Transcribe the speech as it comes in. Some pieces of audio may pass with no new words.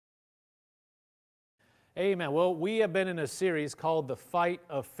Amen. Well, we have been in a series called The Fight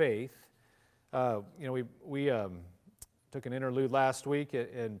of Faith. We took an interlude last week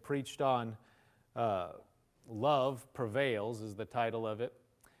and preached on Love Prevails is the title of it.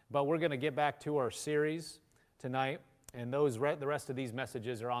 But we're going to get back to our series tonight, and the rest of these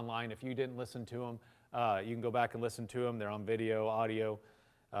messages are online. If you didn't listen to them, you can go back and listen to them. They're on video, audio,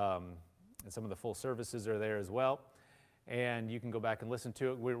 and some of the full services are there as well. And you can go back and listen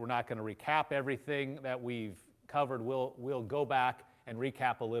to it. We're not going to recap everything that we've covered. We'll go back and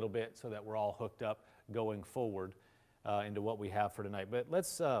recap a little bit so that we're all hooked up going forward into what we have for tonight. But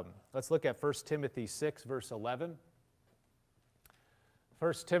let's look at 1 Timothy 6, verse 11.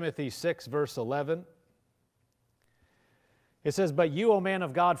 1 Timothy 6, verse 11. It says, "But you, O man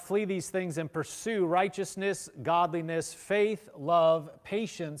of God, flee these things and pursue righteousness, godliness, faith, love,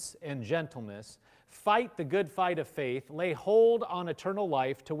 patience, and gentleness. Fight the good fight of faith, lay hold on eternal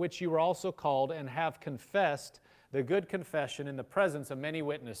life, to which you were also called, and have confessed the good confession in the presence of many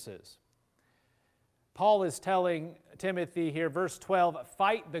witnesses." Paul is telling Timothy here, verse 12,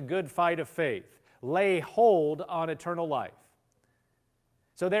 fight the good fight of faith, lay hold on eternal life.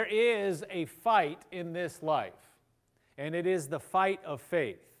 So there is a fight in this life, and it is the fight of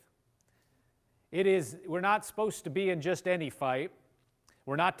faith. We're not supposed to be in just any fight.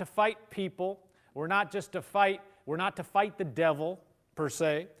 We're not to fight people. We're not to fight the devil, per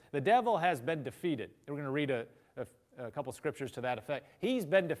se. The devil has been defeated. We're going to read a couple scriptures to that effect. He's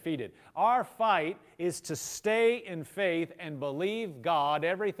been defeated. Our fight is to stay in faith and believe God,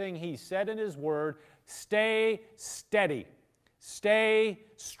 everything He said in His Word. Stay steady. Stay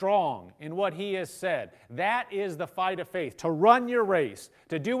strong in what He has said. That is the fight of faith, to run your race,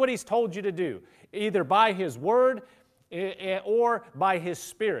 to do what He's told you to do, either by His Word or by His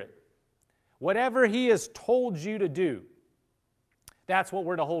Spirit. Whatever He has told you to do, that's what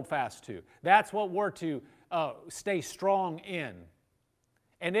we're to hold fast to. That's what we're to stay strong in.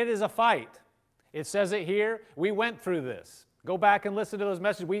 And it is a fight. It says it here. We went through this. Go back and listen to those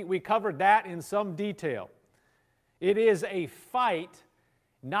messages. We covered that in some detail. It is a fight,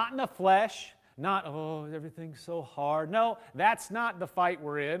 not in the flesh, not, oh, everything's so hard. No, that's not the fight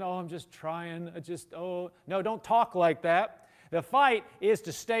we're in. Oh, I'm just trying. No, don't talk like that. The fight is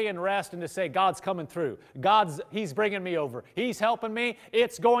to stay in rest and to say, God's coming through. He's bringing me over. He's helping me.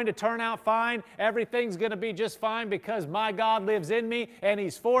 It's going to turn out fine. Everything's going to be just fine because my God lives in me and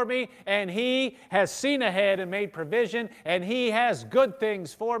He's for me and He has seen ahead and made provision and He has good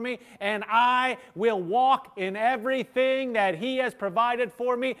things for me and I will walk in everything that He has provided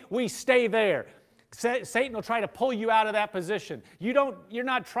for me. We stay there. Satan will try to pull you out of that position. You're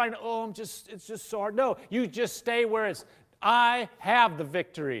not trying to, it's just so hard. No, you just stay where it's, I have the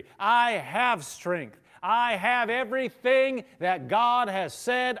victory. I have strength. I have everything that God has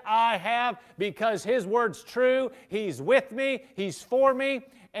said I have because His Word's true. He's with me. He's for me.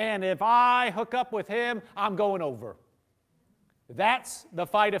 And if I hook up with Him, I'm going over. That's the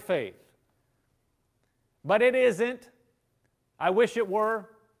fight of faith. But it isn't, I wish it were,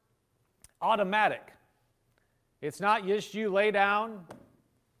 automatic. It's not just you lay down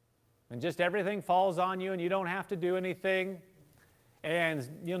and just everything falls on you and you don't have to do anything and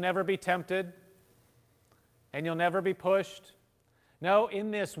you'll never be tempted and you'll never be pushed. No,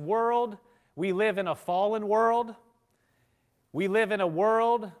 in this world, we live in a fallen world. We live in a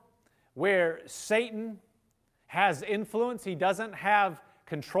world where Satan has influence. He doesn't have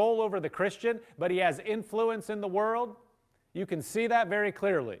control over the Christian, but he has influence in the world. You can see that very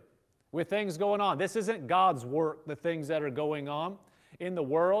clearly with things going on. This isn't God's work, the things that are going on in the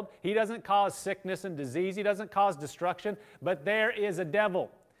world. He doesn't cause sickness and disease. He doesn't cause destruction, but there is a devil,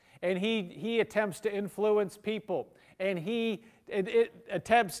 and he attempts to influence people, and it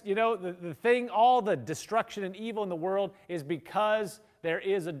attempts, the thing, all the destruction and evil in the world is because there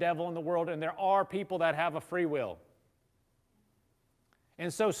is a devil in the world, and there are people that have a free will.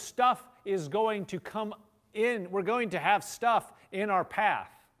 And so stuff is going to come in. We're going to have stuff in our path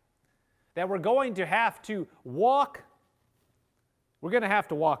that we're going to have to walk. We're going to have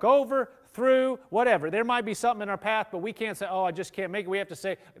to walk over, through, whatever. There might be something in our path, but we can't say, oh, I just can't make it. We have to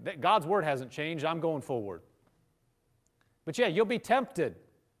say, that God's Word hasn't changed. I'm going forward. But yeah, you'll be tempted.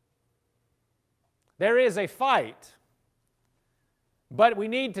 There is a fight. But we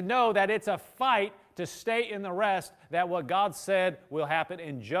need to know that it's a fight to stay in the rest, that what God said will happen.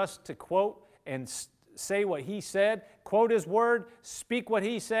 And just to quote and say what He said, quote His Word, speak what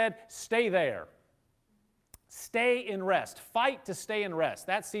He said, stay there. Stay in rest. Fight to stay in rest.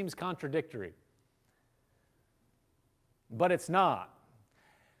 That seems contradictory. But it's not.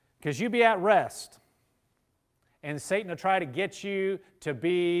 Because you be at rest And Satan will try to get you to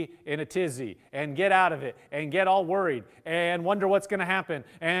be in a tizzy and get out of it and get all worried and wonder what's going to happen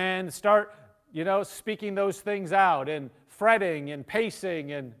and start, speaking those things out and fretting and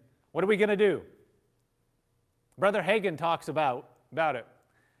pacing. And what are we going to do? Brother Hagin talks about it,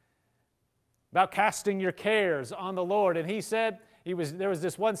 about casting your cares on the Lord. And he said there was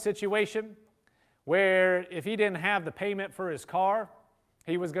this one situation where if he didn't have the payment for his car,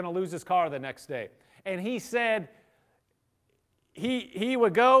 he was going to lose his car the next day. And he said he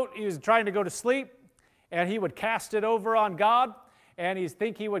was trying to go to sleep, and he would cast it over on God, and he'd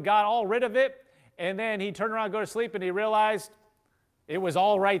think he would got all rid of it, and then he'd turn around and go to sleep, and he realized it was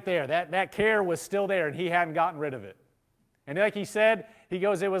all right there. That care was still there, and he hadn't gotten rid of it. And like he said, he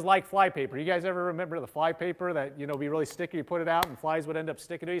goes, it was like fly paper. You guys ever remember the fly paper that, be really sticky? You put it out, and flies would end up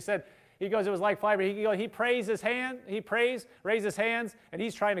sticking to it. He goes, it was like fly paper. He raises his hands, and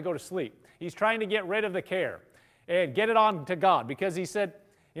he's trying to go to sleep. He's trying to get rid of the care and get it on to God, because he said,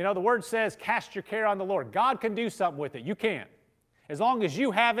 the Word says, cast your care on the Lord. God can do something with it. You can't. As long as you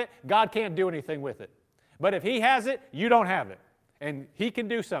have it, God can't do anything with it. But if He has it, you don't have it. And He can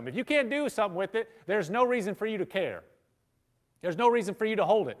do something. If you can't do something with it, there's no reason for you to care. There's no reason for you to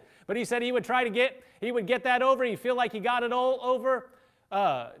hold it. But he said he would get that over. He'd feel like he got it all over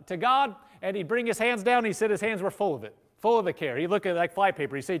to God, and he'd bring his hands down. He said his hands were full of it. Full of the care. He'd look at it like fly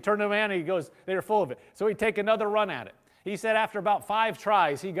paper. He said, he turned them in, and he goes, they were full of it. So he'd take another run at it. He said after about 5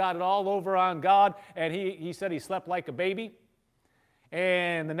 tries, he got it all over on God, and he said he slept like a baby.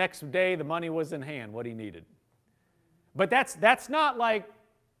 And the next day, the money was in hand, what he needed. But that's not like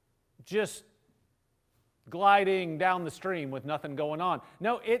just gliding down the stream with nothing going on.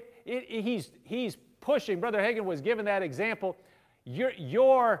 No, he's pushing. Brother Hagin was given that example.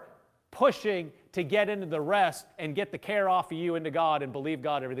 You're pushing to get into the rest and get the care off of you into God and believe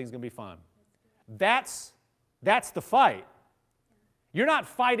God everything's going to be fine. That's the fight. You're not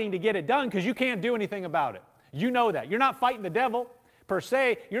fighting to get it done because you can't do anything about it. You know that. You're not fighting the devil per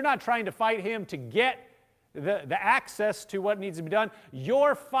se. You're not trying to fight him to get the access to what needs to be done.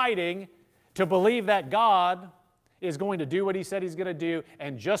 You're fighting to believe that God is going to do what He said He's going to do,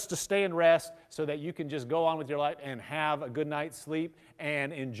 and just to stay in rest so that you can just go on with your life and have a good night's sleep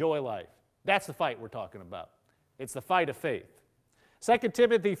and enjoy life. That's the fight we're talking about. It's the fight of faith. 2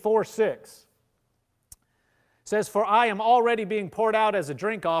 Timothy 4:6 says, "For I am already being poured out as a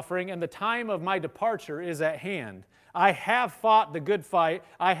drink offering, and the time of my departure is at hand. I have fought the good fight.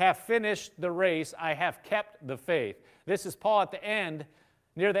 I have finished the race. I have kept the faith." This is Paul at the end,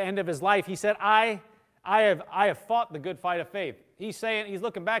 near the end of his life. He said, I have fought the good fight of faith. He's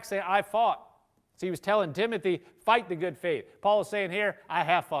looking back saying, I fought. So he was telling Timothy, fight the good faith. Paul is saying here, I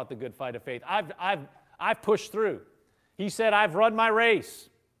have fought the good fight of faith. I've pushed through. He said, I've run my race.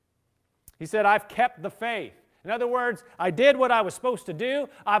 He said, I've kept the faith. In other words, I did what I was supposed to do.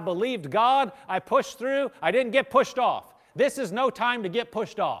 I believed God. I pushed through. I didn't get pushed off. This is no time to get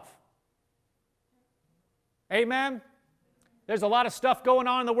pushed off. Amen? There's a lot of stuff going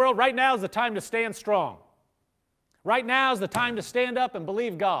on in the world. Right now is the time to stand strong. Right now is the time to stand up and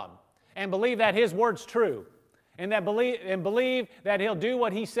believe God and believe that His Word's true and believe that He'll do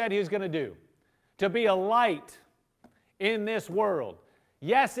what He said He was going to do. To be a light in this world.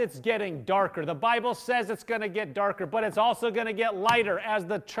 Yes, it's getting darker. The Bible says it's going to get darker, but it's also going to get lighter as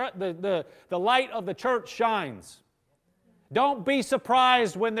the light of the church shines. Don't be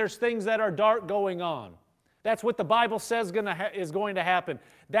surprised when there's things that are dark going on. That's what the Bible says is going to happen.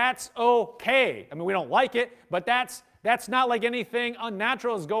 That's okay. I mean, we don't like it, but that's not like anything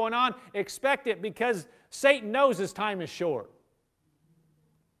unnatural is going on. Expect it, because Satan knows his time is short.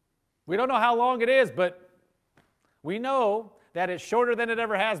 We don't know how long it is, but we know that it's shorter than it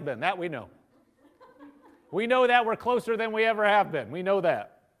ever has been. That we know. We know that we're closer than we ever have been. We know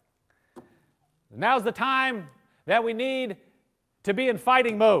that. Now's the time that we need to be in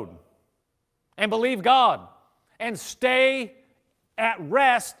fighting mode and believe God and stay at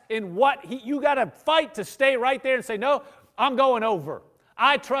rest in what you got to fight to stay right there and say, no, I'm going over.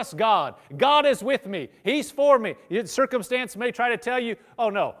 I trust God. God is with me. He's for me. Circumstance may try to tell you, oh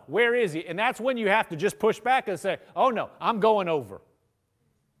no, where is He? And that's when you have to just push back and say, oh no, I'm going over.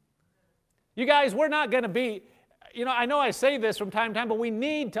 You guys, we're not going to be, I know I say this from time to time, but we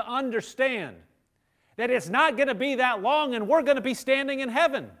need to understand that it's not going to be that long and we're going to be standing in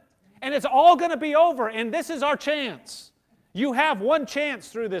heaven. And it's all going to be over, and this is our chance. You have one chance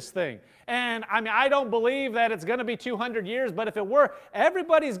through this thing. And I don't believe that it's going to be 200 years, but if it were,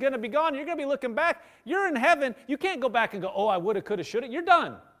 everybody's going to be gone. You're going to be looking back. You're in heaven. You can't go back and go, oh, I woulda, coulda, shoulda. You're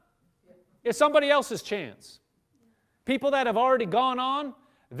done. It's somebody else's chance. People that have already gone on,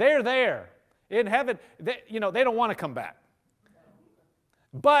 they're there. In heaven, they don't want to come back.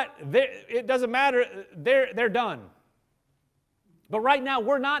 But it doesn't matter. They're done. But right now,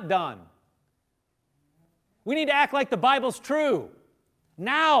 we're not done. We need to act like the Bible's true.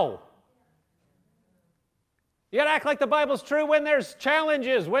 Now. You got to act like the Bible's true when there's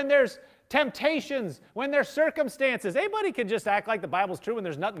challenges, when there's temptations, when there's circumstances. Anybody can just act like the Bible's true when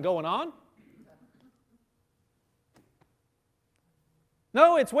there's nothing going on.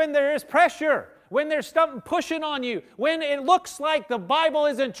 No, it's when there is pressure, when there's something pushing on you, when it looks like the Bible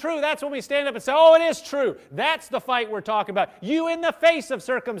isn't true. That's when we stand up and say, oh, it is true. That's the fight we're talking about. You in the face of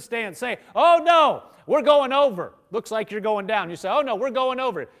circumstance say, oh, no, we're going over. Looks like you're going down. You say, oh, no, we're going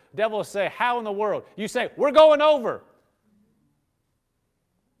over. Devil will say, how in the world? You say, we're going over.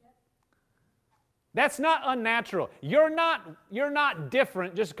 That's not unnatural. You're not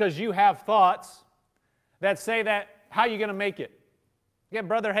different just because you have thoughts that say that, how are you going to make it? Again,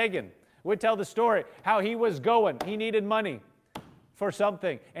 Brother Hagin would tell the story how he was going. He needed money for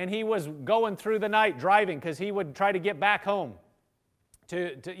something, and he was going through the night driving because he would try to get back home.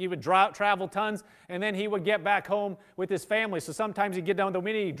 He would travel tons, and then he would get back home with his family. So sometimes he'd get down the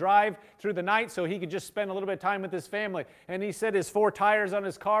windy, he'd drive through the night so he could just spend a little bit of time with his family. And he said his 4 tires on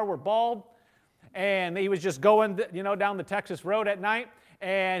his car were bald, and he was just going, down the Texas road at night.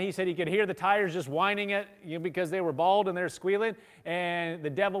 And he said he could hear the tires just whining it because they were bald and they're squealing. And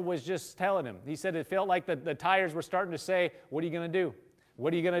the devil was just telling him. He said it felt like the tires were starting to say, what are you going to do?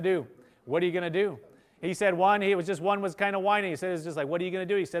 What are you going to do? What are you going to do? He said one was kind of whining. He said it's just like, what are you going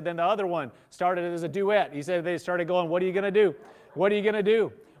to do? He said then the other one started as a duet. He said they started going, what are you going to do? What are you going to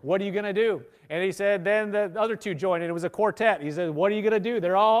do? What are you going to do? And he said then the other two joined, and it was a quartet. He said, what are you going to do?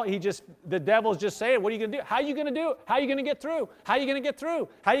 The devil's just saying, what are you going to do? How are you going to do it? How are you going to get through? How are you going to get through?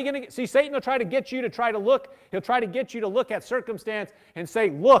 How are you going to see, Satan will try to get you to try to look. He'll try to get you to look at circumstance and say,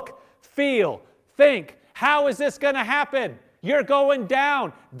 look, feel, think. How is this going to happen? You're going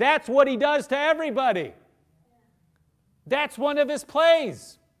down. That's what he does to everybody. That's one of his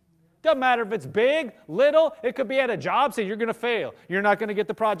plays. Doesn't matter if it's big, little. It could be at a job. Say you're going to fail. You're not going to get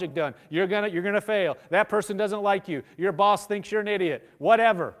the project done. You're going to fail. That person doesn't like you. Your boss thinks you're an idiot.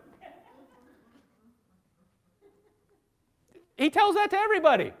 Whatever. He tells that to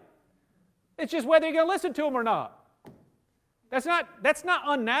everybody. It's just whether you're going to listen to him or not. That's not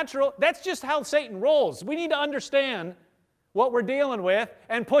unnatural. That's just how Satan rolls. We need to understand what we're dealing with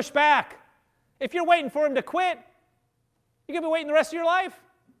and push back. If you're waiting for him to quit, you're going to be waiting the rest of your life.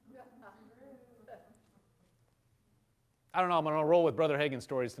 I don't know, I'm going to roll with Brother Hagin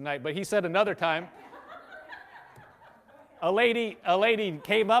stories tonight, but he said another time, a lady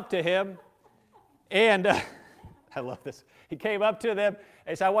came up to him, and I love this. He came up to them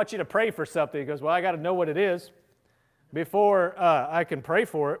and said, I want you to pray for something. He goes, well, I got to know what it is before I can pray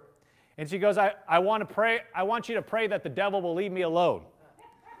for it. And she goes, I want you to pray that the devil will leave me alone.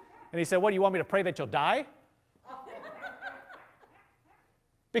 And he said, what, do you want me to pray that you'll die?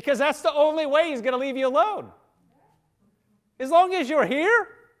 Because that's the only way he's going to leave you alone. As long as you're here,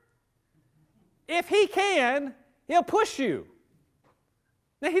 if he can, he'll push you.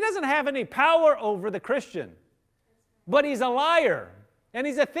 Now, he doesn't have any power over the Christian, but he's a liar, and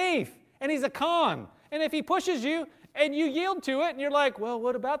he's a thief, and he's a con. And if he pushes you and you yield to it, and you're like, well,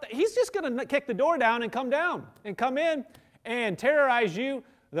 what about that? He's just going to kick the door down and come in and terrorize you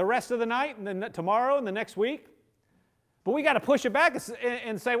the rest of the night and then tomorrow and the next week. But we got to push it back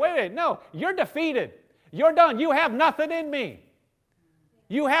and say, wait, no, you're defeated. You're done. You have nothing in me.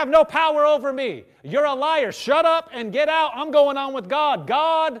 You have no power over me. You're a liar. Shut up and get out. I'm going on with God.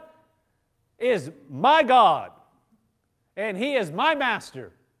 God is my God, and he is my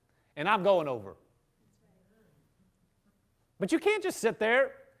master, and I'm going over. But you can't just sit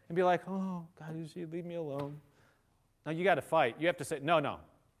there and be like, oh, God, you leave me alone. No, you got to fight. You have to say, no.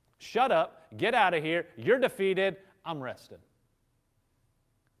 Shut up. Get out of here. You're defeated. I'm resting.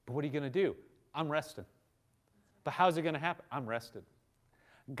 But what are you going to do? I'm resting. But how's it going to happen? I'm rested.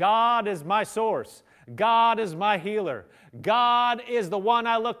 God is my source. God is my healer. God is the one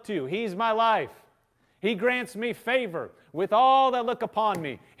I look to. He's my life. He grants me favor with all that look upon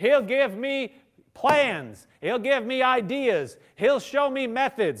me. He'll give me plans. He'll give me ideas. He'll show me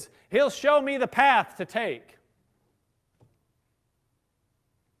methods. He'll show me the path to take.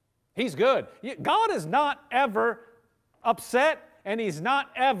 He's good. God is not ever upset, and he's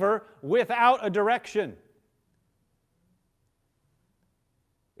not ever without a direction.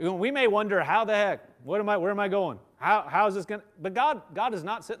 We may wonder, how the heck? Where am I going? How is this going to? But God is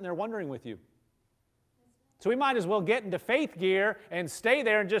not sitting there wondering with you. So we might as well get into faith gear and stay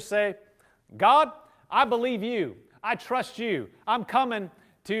there and just say, God, I believe you. I trust you. I'm coming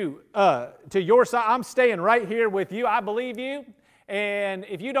to your side. I'm staying right here with you. I believe you. And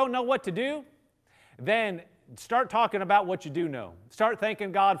if you don't know what to do, then start talking about what you do know. Start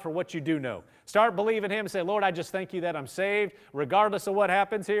thanking God for what you do know. Start believing Him and say, Lord, I just thank you that I'm saved, regardless of what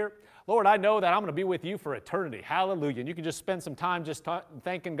happens here. Lord, I know that I'm going to be with you for eternity. Hallelujah. And you can just spend some time just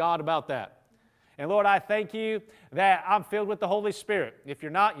thanking God about that. And Lord, I thank you that I'm filled with the Holy Spirit. If you're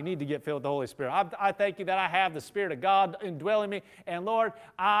not, you need to get filled with the Holy Spirit. I thank you that I have the Spirit of God indwelling me. And Lord,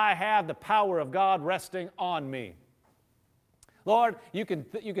 I have the power of God resting on me. Lord, you can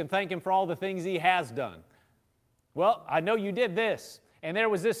thank Him for all the things He has done. Well, I know you did this, and there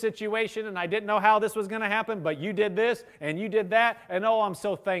was this situation, and I didn't know how this was going to happen, but you did this, and you did that, and oh, I'm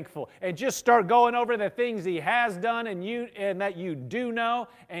so thankful. And just start going over the things He has done and that you do know,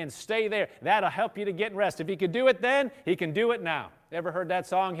 and stay there. That'll help you to get rest. If He could do it then, He can do it now. Ever heard that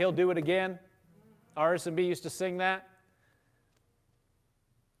song, He'll Do It Again? RS&B used to sing that.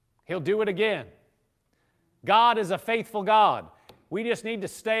 He'll do it again. God is a faithful God. We just need to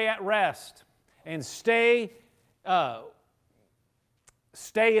stay at rest and stay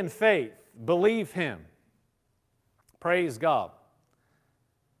in faith. Believe Him. Praise God.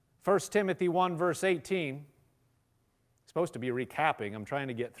 1 Timothy 1 verse 18. Supposed to be recapping. I'm trying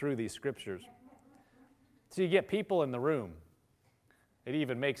to get through these scriptures. So you get people in the room. It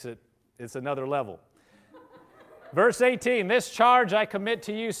even makes it's another level. Verse 18, this charge I commit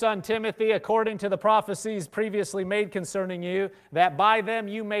to you, son Timothy, according to the prophecies previously made concerning you, that by them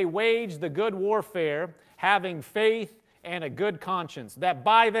you may wage the good warfare, having faith and a good conscience. That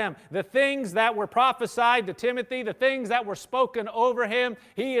by them, the things that were prophesied to Timothy, the things that were spoken over him,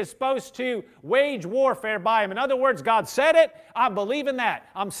 he is supposed to wage warfare by him. In other words, God said it, I believe in that.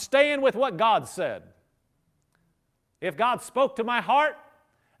 I'm staying with what God said. If God spoke to my heart,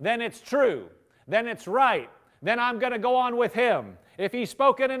 then it's true. Then it's right. Then I'm going to go on with Him. If He's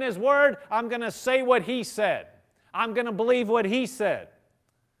spoken in His Word, I'm going to say what He said. I'm going to believe what He said.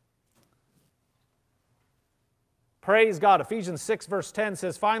 Praise God. Ephesians 6 verse 10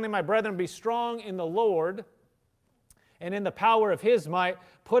 says, finally, my brethren, be strong in the Lord and in the power of His might.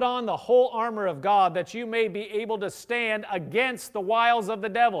 Put on the whole armor of God that you may be able to stand against the wiles of the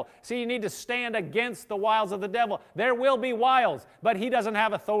devil. See, you need to stand against the wiles of the devil. There will be wiles, but he doesn't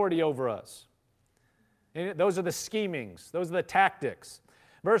have authority over us. And those are the schemings. Those are the tactics.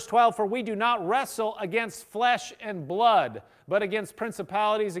 Verse 12, for we do not wrestle against flesh and blood, but against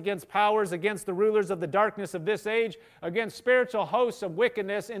principalities, against powers, against the rulers of the darkness of this age, against spiritual hosts of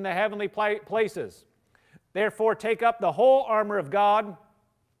wickedness in the heavenly places. Therefore, take up the whole armor of God,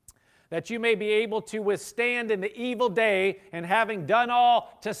 that you may be able to withstand in the evil day, and having done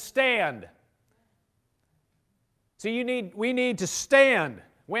all, to stand. So we need to stand.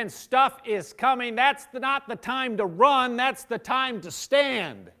 When stuff is coming, that's not the time to run, that's the time to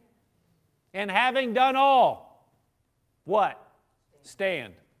stand. And having done all, what?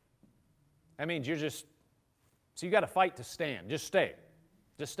 Stand. That means so you got to fight to stand. Just stay.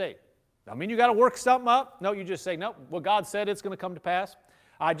 Just stay. I mean, you got to work something up. No, you just say, no, what God said, it's going to come to pass.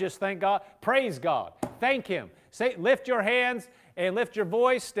 I just thank God. Praise God. Thank Him. Lift your hands and lift your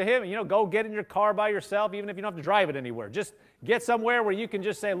voice to Him. Go get in your car by yourself, even if you don't have to drive it anywhere. Just get somewhere where you can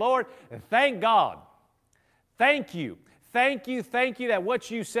just say, Lord, thank God. Thank you. Thank you that what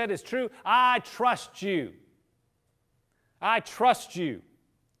you said is true. I trust you. I trust you.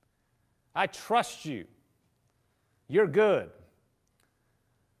 I trust you. You're good.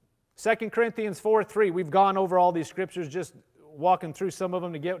 2 Corinthians 4:3. We've gone over all these scriptures, just walking through some of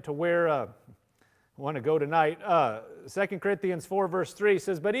them to get to where I want to go tonight. 2 Corinthians 4 verse 3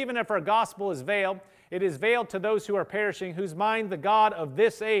 says, but even if our gospel is veiled, it is veiled to those who are perishing, whose mind the God of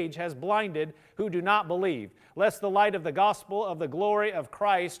this age has blinded, who do not believe, lest the light of the gospel of the glory of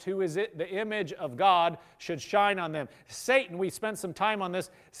Christ, who is the image of God, should shine on them. Satan, we spent some time on this,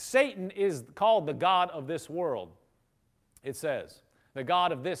 Satan is called the god of this world, it says, the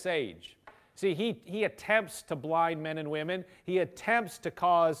god of this age. See, he attempts to blind men and women. He attempts to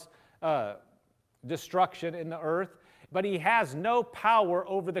cause destruction in the earth, but he has no power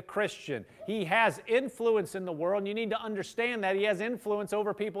over the Christian. He has influence in the world, and you need to understand that he has influence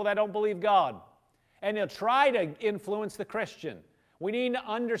over people that don't believe God. And he'll try to influence the Christian. We need to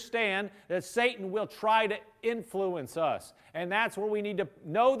understand that Satan will try to influence us, and that's where we need to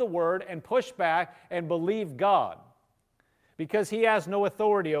know the Word and push back and believe God, because he has no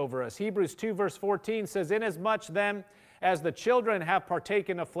authority over us. Hebrews 2 verse 14 says, inasmuch then as the children have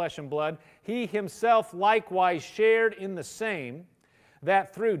partaken of flesh and blood, he himself likewise shared in the same,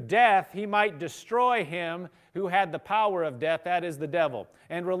 that through death he might destroy him who had the power of death, that is the devil,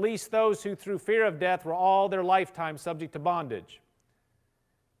 and release those who through fear of death were all their lifetime subject to bondage.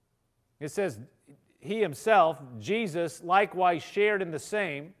 It says, He Himself, Jesus, likewise shared in the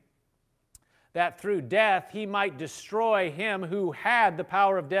same, that through death He might destroy him who had the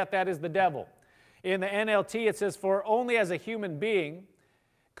power of death, that is the devil. In the NLT it says, for only as a human being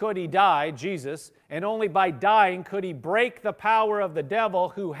could He die, Jesus, and only by dying could He break the power of the devil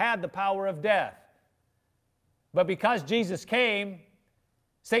who had the power of death. But because Jesus came,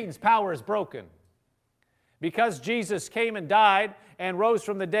 Satan's power is broken. Because Jesus came and died and rose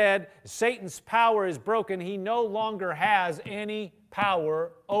from the dead, Satan's power is broken. He no longer has any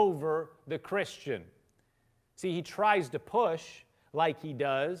power over the Christian. See, he tries to push like he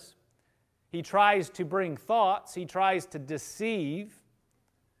does. He tries to bring thoughts. He tries to deceive.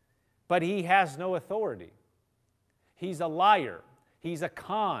 But he has no authority. He's a liar. He's a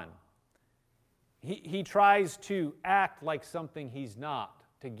con. He tries to act like something he's not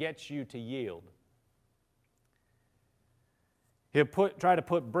to get you to yield. He'll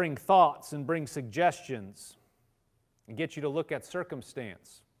bring thoughts and bring suggestions and get you to look at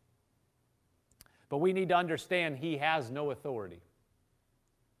circumstance. But we need to understand he has no authority.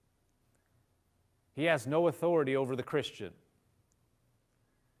 He has no authority over the Christian.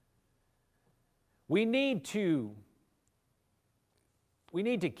 We need to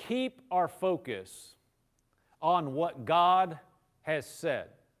keep our focus on what God has said.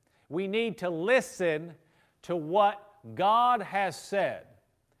 We need to listen to what God has said.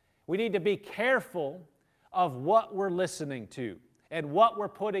 We need to be careful of what we're listening to and what we're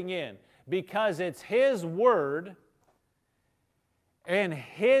putting in, because it's His Word and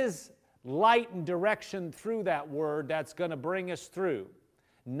His light and direction through that Word that's going to bring us through,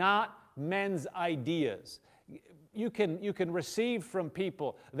 not men's ideas. You can receive from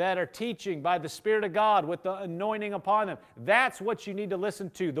people that are teaching by the Spirit of God with the anointing upon them. That's what you need to listen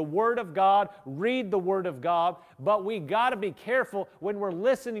to. The Word of God, read the Word of God, but we got to be careful when we're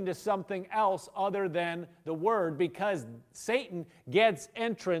listening to something else other than the Word, because Satan gets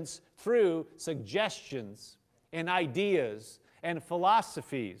entrance through suggestions and ideas and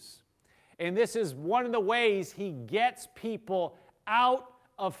philosophies. And this is one of the ways he gets people out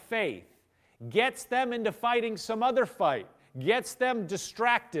of faith. Gets them into fighting some other fight, gets them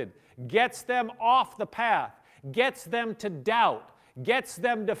distracted, gets them off the path, gets them to doubt, gets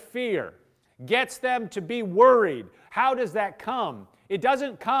them to fear, gets them to be worried. How does that come? It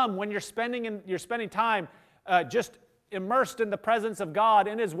doesn't come when you're spending time just immersed in the presence of God,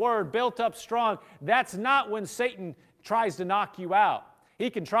 in His Word, built up strong. That's not when Satan tries to knock you out. He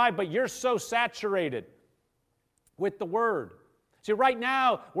can try, but you're so saturated with the Word. See, right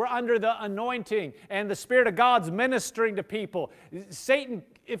now, we're under the anointing, and the Spirit of God's ministering to people. Satan,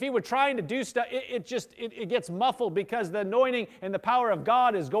 if he were trying to do stuff, it gets muffled because the anointing and the power of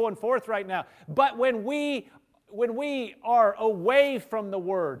God is going forth right now. But when we are away from the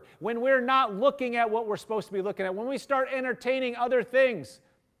Word, when we're not looking at what we're supposed to be looking at, when we start entertaining other things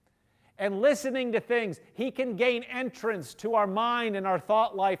and listening to things, he can gain entrance to our mind and our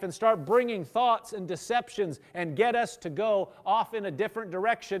thought life and start bringing thoughts and deceptions and get us to go off in a different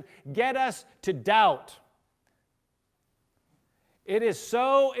direction, get us to doubt. It is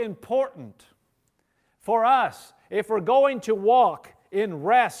so important for us, if we're going to walk in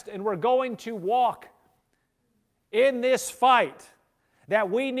rest and we're going to walk in this fight, that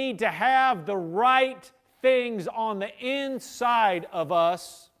we need to have the right things on the inside of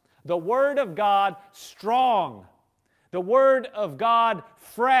us. The Word of God strong. The Word of God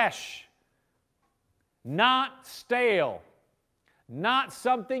fresh. Not stale. Not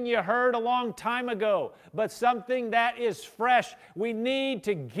something you heard a long time ago, but something that is fresh. We need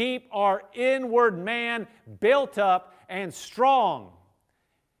to keep our inward man built up and strong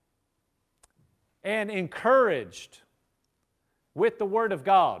and encouraged with the Word of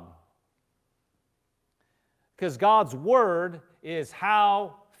God. Because God's Word is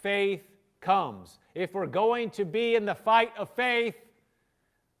how faith comes. If we're going to be in the fight of faith,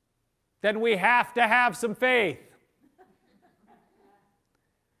 then we have to have some faith.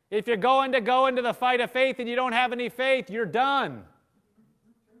 If you're going to go into the fight of faith and you don't have any faith, you're done.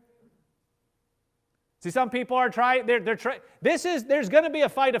 See, some people are trying, there's going to be a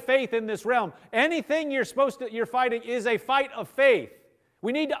fight of faith in this realm. Anything you're fighting is a fight of faith.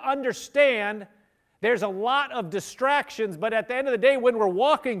 We need to understand there's a lot of distractions, but at the end of the day, when we're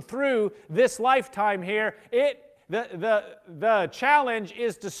walking through this lifetime here, the challenge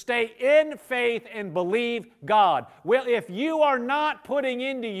is to stay in faith and believe God. Well, if you are not putting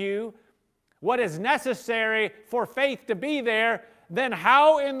into you what is necessary for faith to be there, then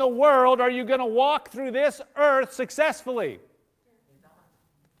how in the world are you going to walk through this earth successfully?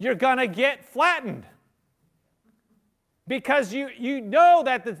 You're going to get flattened. Because you know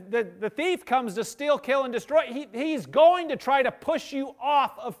that the thief comes to steal, kill, and destroy. He's going to try to push you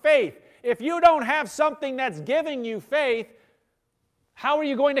off of faith. If you don't have something that's giving you faith, how are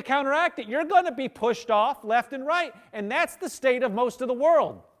you going to counteract it? You're going to be pushed off left and right. And that's the state of most of the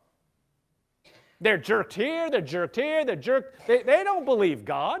world. They're jerked here, they're jerked here, they're jerked. They don't believe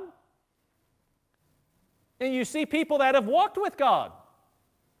God. And you see people that have walked with God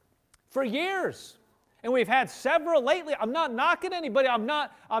for years. And we've had several lately. I'm not knocking anybody. I'm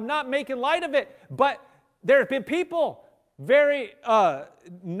not making light of it. But there have been people, very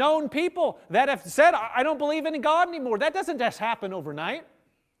known people, that have said, I don't believe in God anymore. That doesn't just happen overnight.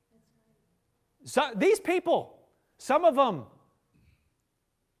 So these people, some of them,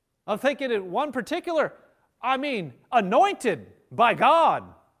 I'm thinking of one particular, anointed by God.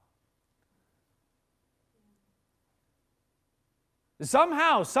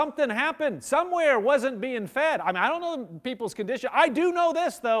 Somehow, something happened. Somewhere wasn't being fed. I don't know people's condition. I do know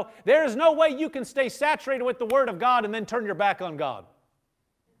this, though. There is no way you can stay saturated with the Word of God and then turn your back on God.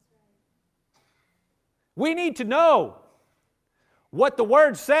 We need to know what the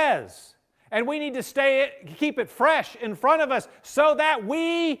Word says. And we need to keep it fresh in front of us so that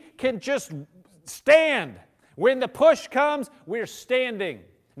we can just stand. When the push comes, we're standing.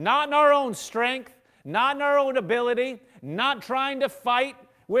 Not in our own strength, not in our own ability, not trying to fight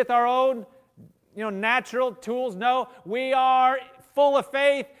with our own natural tools. No, we are full of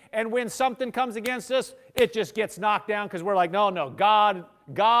faith, and when something comes against us, it just gets knocked down because we're like, no,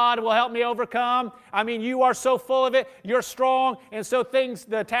 God will help me overcome. You are so full of it, you're strong, and so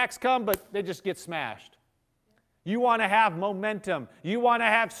the attacks come, but they just get smashed. You want to have momentum. You want to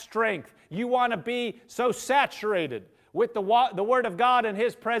have strength. You want to be so saturated with the Word of God and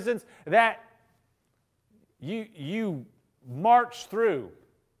His presence that you march through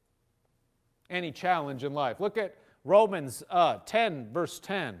any challenge in life. Look at Romans 10, verse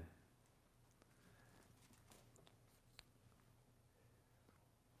 10.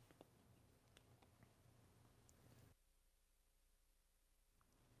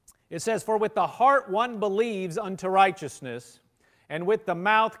 It says, "For with the heart one believes unto righteousness, and with the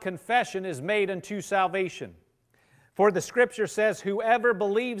mouth confession is made unto salvation. For the Scripture says, whoever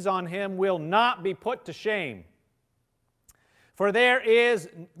believes on Him will not be put to shame. For there is,"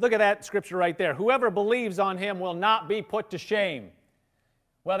 look at that Scripture right there, "whoever believes on Him will not be put to shame."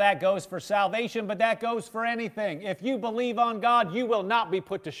 Well, that goes for salvation, but that goes for anything. If you believe on God, you will not be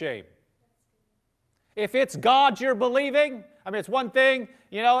put to shame. If it's God you're believing, it's one thing,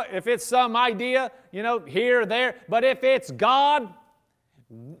 if it's some idea, here or there, but if it's God,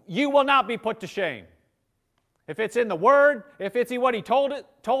 you will not be put to shame. If it's in the Word, if it's what He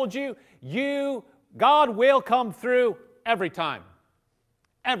told you, God will come through every time.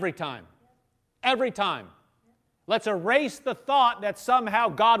 Every time. Every time. Let's erase the thought that somehow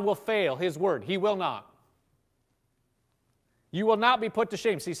God will fail His Word. He will not. You will not be put to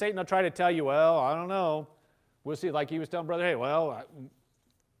shame. See, Satan will try to tell you, well, I don't know. We'll see, like he was telling Brother, hey,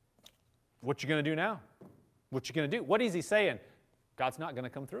 what you going to do now? What you going to do? What is he saying? God's not going to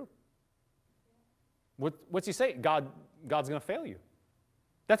come through. What's he saying? God's going to fail you.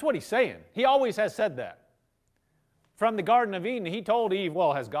 That's what he's saying. He always has said that. From the Garden of Eden, he told Eve,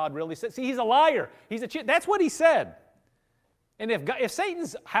 well, has God really said? See, he's a liar. He's a cheat. That's what he said. And if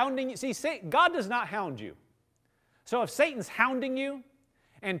Satan's hounding you, see, God does not hound you. So if Satan's hounding you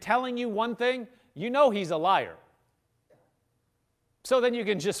and telling you one thing, you know he's a liar. So then you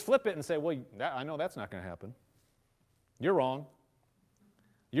can just flip it and say, well, I know that's not going to happen. You're wrong.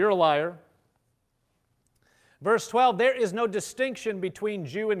 You're a liar. Verse 12, there is no distinction between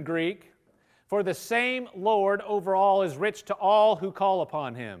Jew and Greek, for the same Lord over all is rich to all who call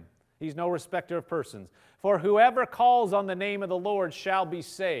upon Him. He's no respecter of persons. For whoever calls on the name of the Lord shall be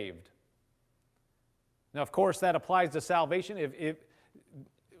saved. Now, of course, that applies to salvation. If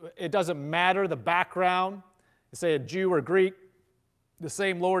it doesn't matter the background, say a Jew or Greek, the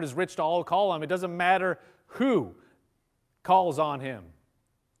same Lord is rich to all who call on Him. It doesn't matter who calls on Him.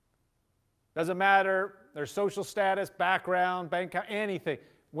 Doesn't matter their social status, background, bank account, anything.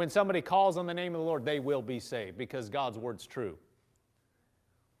 When somebody calls on the name of the Lord, they will be saved because God's word's true.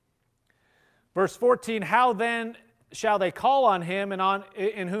 Verse 14, how then shall they call on Him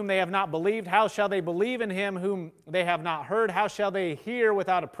in whom they have not believed? How shall they believe in Him whom they have not heard? How shall they hear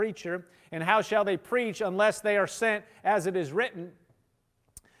without a preacher? And how shall they preach unless they are sent, as it is written?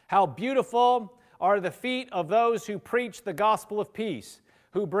 How beautiful are the feet of those who preach the gospel of peace,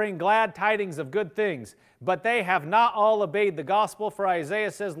 who bring glad tidings of good things. But they have not all obeyed the gospel, for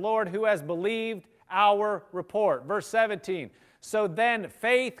Isaiah says, Lord, who has believed our report? Verse 17, so then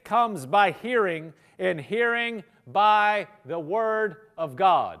faith comes by hearing, and hearing by the Word of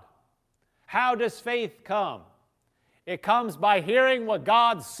God. How does faith come? It comes by hearing what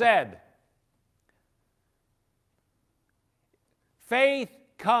God said. Faith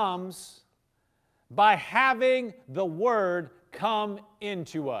comes by having the Word come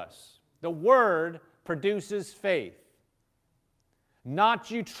into us. The Word produces faith. Not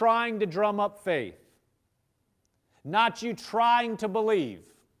you trying to drum up faith. Not you trying to believe.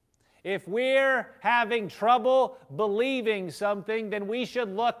 If we're having trouble believing something, then we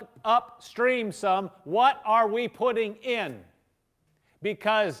should look upstream some. What are we putting in?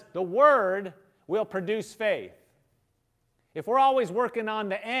 Because the Word will produce faith. If we're always working on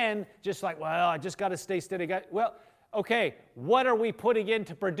the end, just like, well, I just got to stay steady. Well, okay, what are we putting in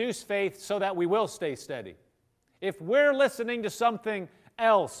to produce faith so that we will stay steady? If we're listening to something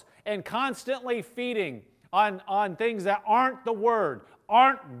else and constantly feeding on things that aren't the Word,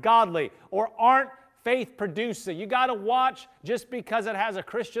 aren't godly, or aren't faith-producing, you got to watch just because it has a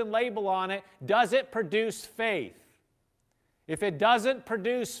Christian label on it, does it produce faith? If it doesn't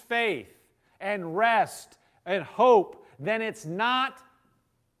produce faith and rest and hope, then it's not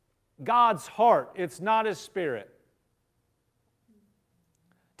God's heart. It's not His Spirit.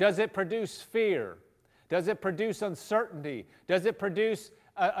 Does it produce fear? Does it produce uncertainty? Does it produce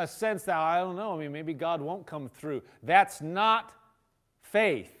a sense that, I don't know, maybe God won't come through? That's not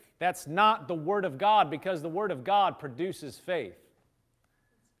faith. That's not the Word of God, because the Word of God produces faith.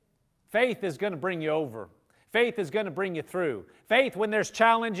 Faith is going to bring you over. Faith is going to bring you through. Faith, when there's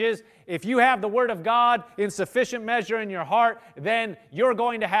challenges, if you have the Word of God in sufficient measure in your heart, then you're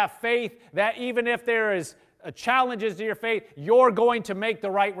going to have faith that even if there is challenges to your faith, you're going to make the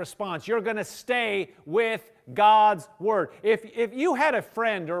right response. You're going to stay with God's Word. If you had a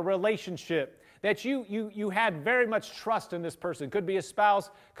friend or a relationship that you had very much trust in this person, could be a spouse,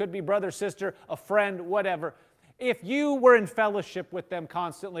 could be brother, sister, a friend, whatever. If you were in fellowship with them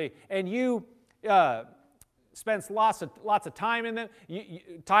constantly and you spends lots of time in them,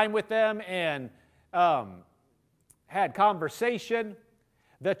 time with them, and had conversation,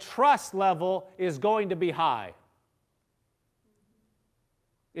 the trust level is going to be high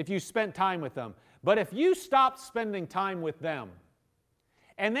if you spent time with them. But if you stopped spending time with them,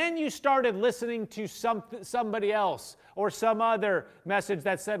 and then you started listening to somebody else or some other message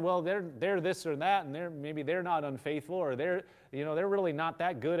that said, well, they're this or that, and maybe they're not unfaithful, or they're really not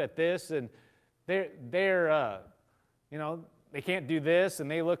that good at this, and they can't do this, and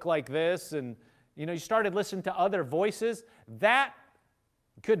they look like this, and you started listening to other voices, that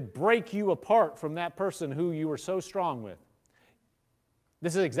could break you apart from that person who you were so strong with.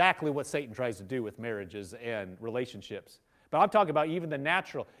 This is exactly what Satan tries to do with marriages and relationships. But I'm talking about even the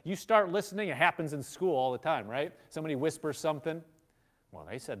natural. You start listening, it happens in school all the time, right? Somebody whispers something. Well,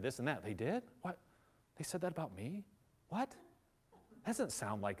 they said this and that. They did? What? They said that about me? What? That doesn't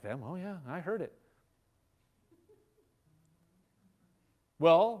sound like them. Oh, yeah, I heard it.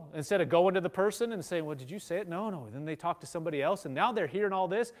 Well, instead of going to the person and saying, well, did you say it? No. Then they talk to somebody else, and now they're hearing all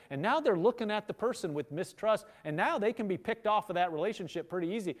this, and now they're looking at the person with mistrust, and now they can be picked off of that relationship pretty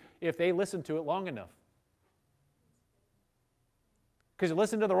easy if they listen to it long enough. Because you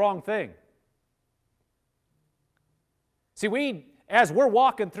listen to the wrong thing. See, as we're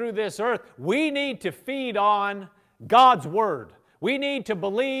walking through this earth, we need to feed on God's Word. We need to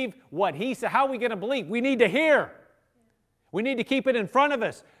believe what He said. How are we going to believe? We need to hear. We need to keep it in front of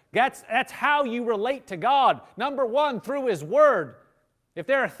us. That's how you relate to God. Number one, through His Word. If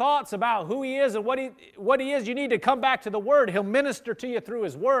there are thoughts about who He is and what He is, you need to come back to the Word. He'll minister to you through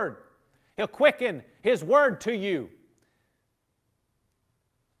His Word. He'll quicken His Word to you.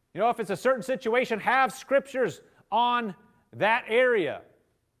 If it's a certain situation, have scriptures on that area.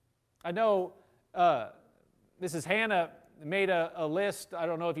 I know Mrs. Hannah made a list. I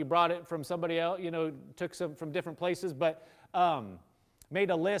don't know if you brought it from somebody else, took some from different places, but made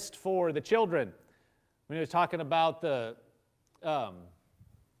a list for the children when he was talking about the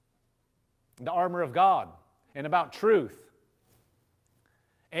armor of God and about truth.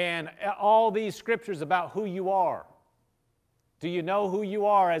 And all these scriptures about who you are. Do you know who you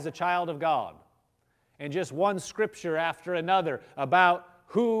are as a child of God? And just one scripture after another about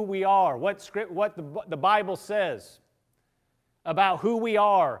who we are, what the Bible says about who we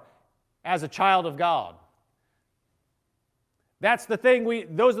are as a child of God. That's the thing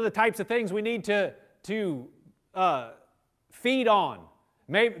those are the types of things we need to feed on.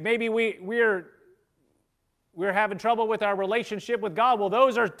 Maybe we're having trouble with our relationship with God. Well,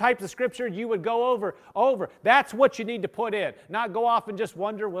 those are types of scripture you would go over. That's what you need to put in. Not go off and just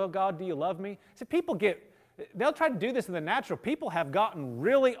wonder, well, God, do you love me? See, people get they'll try to do this in the natural. People have gotten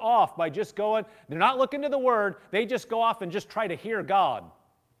really off by just going, they're not looking to the Word, they just go off and just try to hear God.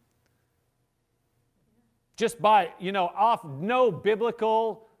 Just by, off no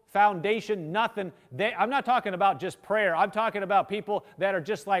biblical foundation, nothing. I'm not talking about just prayer. I'm talking about people that are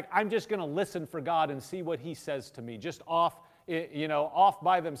just like, I'm just going to listen for God and see what He says to me, just off, off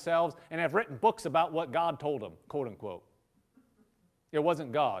by themselves, and have written books about what God told them, quote unquote. It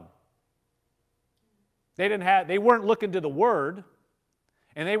wasn't God. They weren't looking to the Word,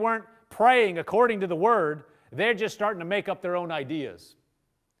 and they weren't praying according to the Word. They're just starting to make up their own ideas.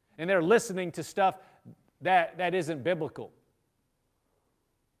 And they're listening to stuff that isn't biblical.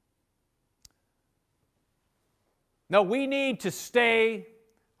 No, we need to stay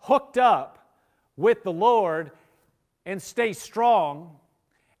hooked up with the Lord and stay strong.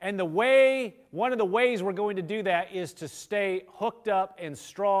 And one of the ways we're going to do that is to stay hooked up and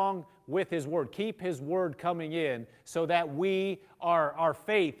strong with His Word. Keep His Word coming in so that our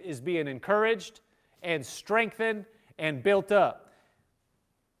faith is being encouraged and strengthened and built up.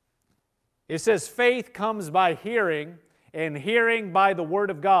 It says faith comes by hearing, and hearing by the Word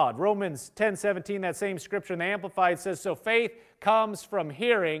of God. Romans 10:17, that same scripture in the Amplified says, so faith comes from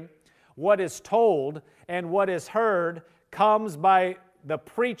hearing what is told, and what is heard comes by the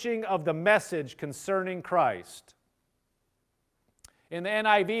preaching of the message concerning Christ. In the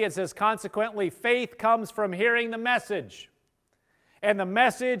NIV it says, consequently, faith comes from hearing the message, and the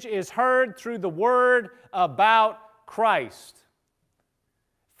message is heard through the Word about Christ.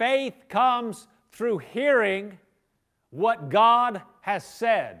 Faith comes through hearing what God has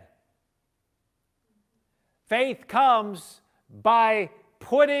said. Faith comes by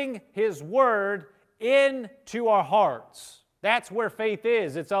putting His Word into our hearts. That's where faith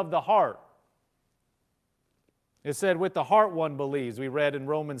is. It's of the heart. It said, with the heart one believes, we read in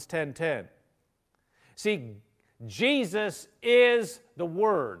Romans 10:10. See, Jesus is the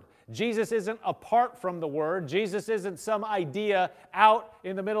Word. Jesus isn't apart from the Word. Jesus isn't some idea out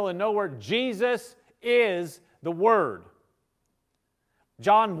in the middle of nowhere. Jesus is the Word.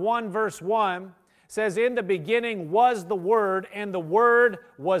 John 1 verse 1 says, in the beginning was the Word, and the Word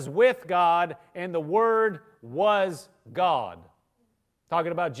was with God, and the Word was God.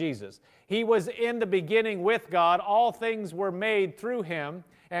 Talking about Jesus. He was in the beginning with God. All things were made through Him,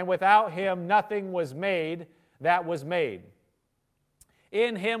 and without Him nothing was made that was made.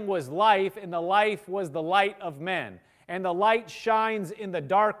 In Him was life, and the life was the light of men. And the light shines in the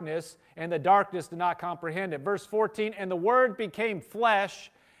darkness, and the darkness did not comprehend it. Verse 14, and the Word became flesh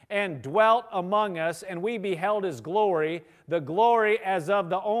and dwelt among us, and we beheld His glory, the glory as of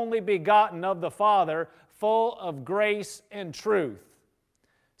the only begotten of the Father, full of grace and truth.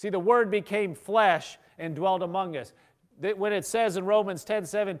 See, the Word became flesh and dwelt among us. When it says in Romans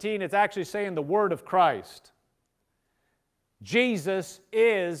 10:17, it's actually saying the Word of Christ. Jesus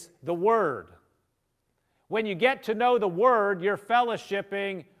is the Word. When you get to know the Word, you're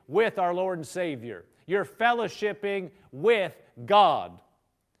fellowshipping with our Lord and Savior. You're fellowshipping with God.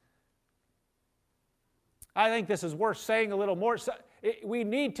 I think this is worth saying a little more. We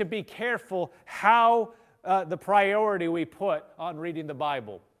need to be careful how the priority we put on reading the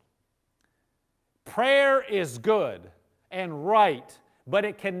Bible. Prayer is good and right, but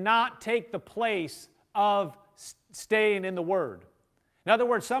it cannot take the place of staying in the Word. In other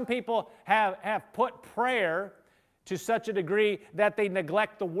words, some people have put prayer to such a degree that they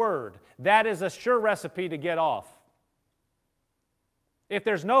neglect the Word. That is a sure recipe to get off. If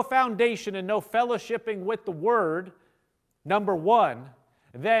there's no foundation and no fellowshipping with the Word, number one,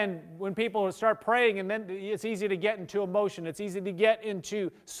 then when people start praying, and then it's easy to get into emotion, it's easy to get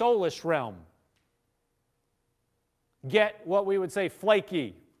into soulish realm. Get what we would say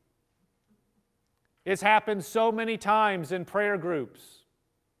flaky. It's happened so many times in prayer groups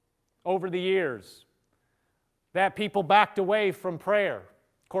over the years that people backed away from prayer,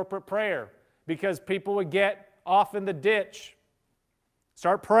 corporate prayer, because people would get off in the ditch,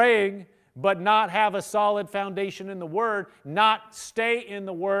 start praying, but not have a solid foundation in the Word, not stay in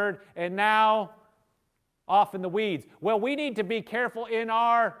the Word, and now off in the weeds. Well, we need to be careful in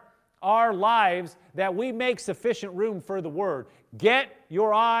our lives that we make sufficient room for the Word. Get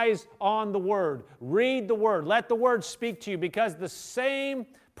your eyes on the Word. Read the Word. Let the Word speak to you, because the same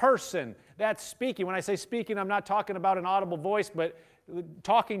person that's speaking, when I say speaking, I'm not talking about an audible voice, but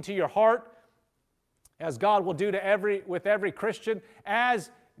talking to your heart, as God will do with every Christian, as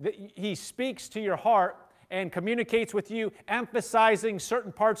He speaks to your heart and communicates with you, emphasizing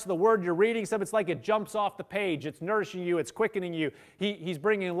certain parts of the Word you're reading. So it's like it jumps off the page. It's nourishing you. It's quickening you. He's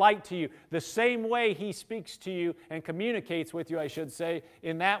bringing light to you. The same way He speaks to you and communicates with you, I should say,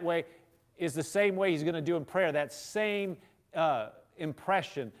 in that way, is the same way He's going to do in prayer. That same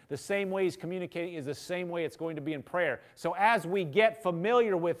impression, the same way He's communicating is the same way it's going to be in prayer. So as we get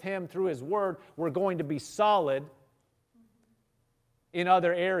familiar with Him through His Word, we're going to be solid in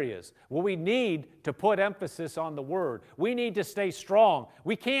other areas. Well, we need to put emphasis on the Word. We need to stay strong.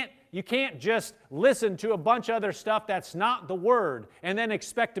 You can't just listen to a bunch of other stuff that's not the Word and then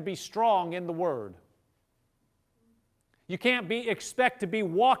expect to be strong in the Word. You can't expect to be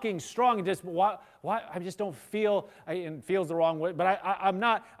walking strong and just, why, I just don't feel, and feels the wrong way, but I'm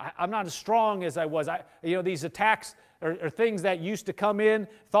not as strong as I was. These attacks or things that used to come in,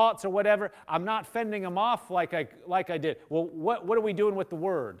 thoughts or whatever, I'm not fending them off like I did. Well, what are we doing with the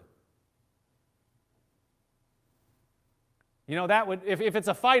Word? That would, if it's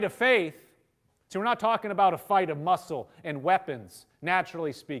a fight of faith, so we're not talking about a fight of muscle and weapons,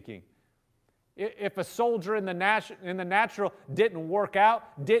 naturally speaking. If a soldier in the natural didn't work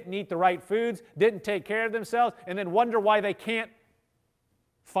out, didn't eat the right foods, didn't take care of themselves, and then wonder why they can't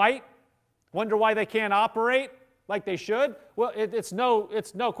fight, wonder why they can't operate like they should, well, it's no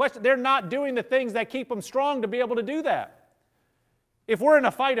question. They're not doing the things that keep them strong to be able to do that. If we're in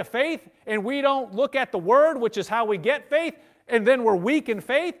a fight of faith and we don't look at the Word, which is how we get faith, and then we're weak in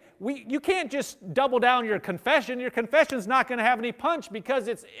faith, you can't just double down your confession. Your confession's not going to have any punch because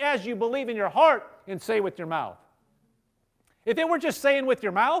it's as you believe in your heart and say with your mouth. If it were just saying with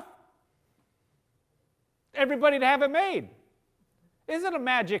your mouth, everybody'd have it made. Isn't a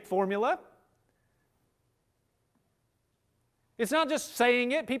magic formula. It's not just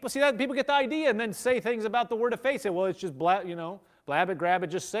saying it. People see that, people get the idea and then say things about the word of faith. Say, well, it's just blab it, grab it,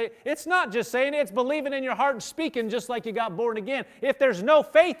 just say it. It's not just saying it, it's believing in your heart and speaking just like you got born again. If there's no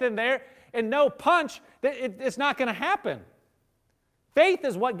faith in there and no punch, it's not going to happen. Faith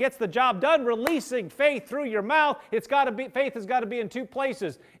is what gets the job done. Releasing faith through your mouth, faith has got to be in two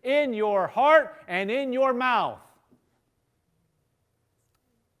places, in your heart and in your mouth.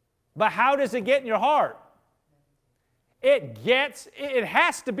 But how does it get in your heart? It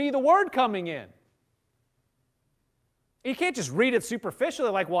has to be the Word coming in. You can't just read it superficially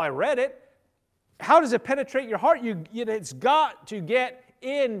like, well, I read it. How does it penetrate your heart? It's got to get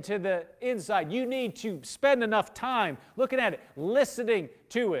into the inside. You need to spend enough time looking at it, listening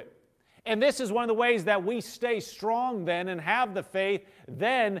to it. And this is one of the ways that we stay strong then and have the faith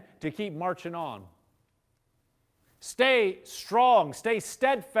then to keep marching on. Stay strong, stay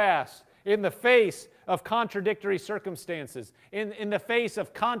steadfast in the face of contradictory circumstances, in the face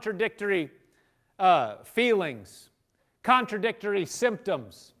of contradictory feelings, contradictory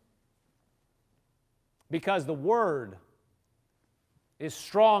symptoms, because the Word is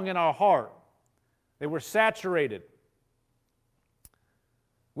strong in our heart. They were saturated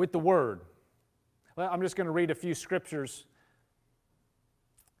with the Word. Well, I'm just going to read a few scriptures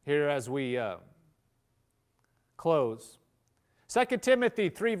here as we close. 2 Timothy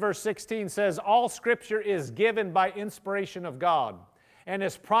 3 verse 16 says, all Scripture is given by inspiration of God and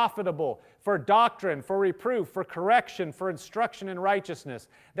is profitable for doctrine, for reproof, for correction, for instruction in righteousness,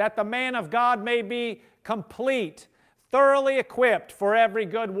 that the man of God may be complete, thoroughly equipped for every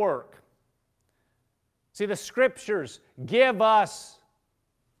good work. See, the Scriptures give us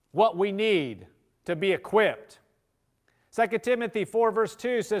what we need to be equipped. 2 Timothy 4 verse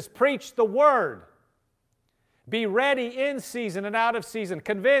 2 says, preach the Word. Be ready in season and out of season.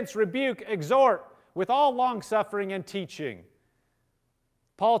 Convince, rebuke, exhort with all longsuffering and teaching.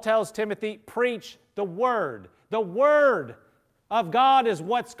 Paul tells Timothy, preach the Word. The Word of God is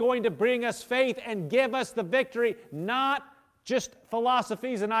what's going to bring us faith and give us the victory, not just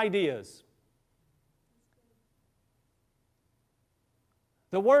philosophies and ideas.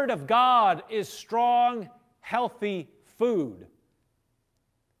 The Word of God is strong, healthy food.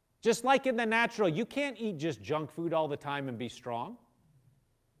 Just like in the natural, you can't eat just junk food all the time and be strong.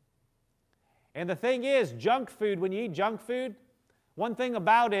 And the thing is, junk food, when you eat junk food, one thing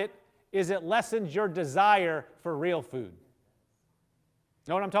about it is it lessens your desire for real food.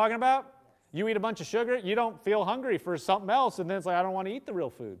 Know what I'm talking about? You eat a bunch of sugar, you don't feel hungry for something else, and then it's like, I don't want to eat the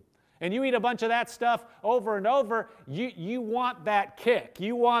real food. And you eat a bunch of that stuff over and over, you want that kick.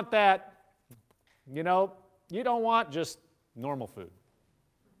 You want that, you don't want just normal food.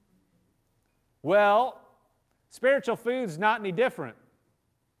 Well, spiritual food's not any different.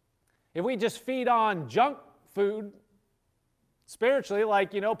 If we just feed on junk food spiritually,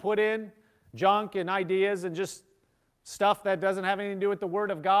 like, put in junk and ideas and just stuff that doesn't have anything to do with the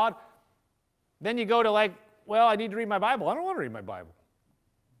Word of God, then you go to I need to read my Bible. I don't want to read my Bible.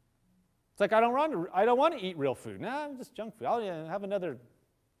 It's like I don't want to eat real food. Nah, just junk food. I'll have another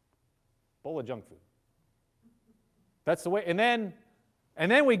bowl of junk food. That's the way. And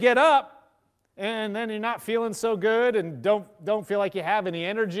then we get up and then you're not feeling so good and don't feel like you have any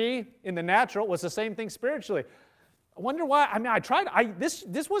energy in the natural. Well, it's the same thing spiritually. I wonder why. I mean,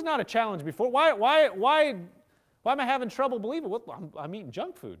 this was not a challenge before. Why am I having trouble believing? Well, I'm eating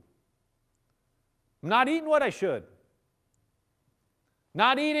junk food. I'm not eating what I should.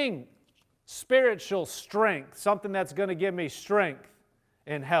 Not eating spiritual strength, something that's going to give me strength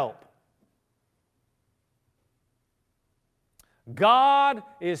and help. God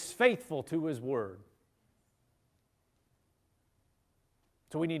is faithful to His Word.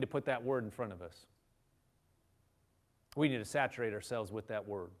 So we need to put that Word in front of us. We need to saturate ourselves with that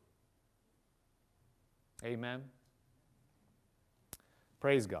Word. Amen.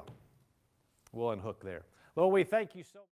 Praise God. We'll unhook there. Lord, we thank you so much.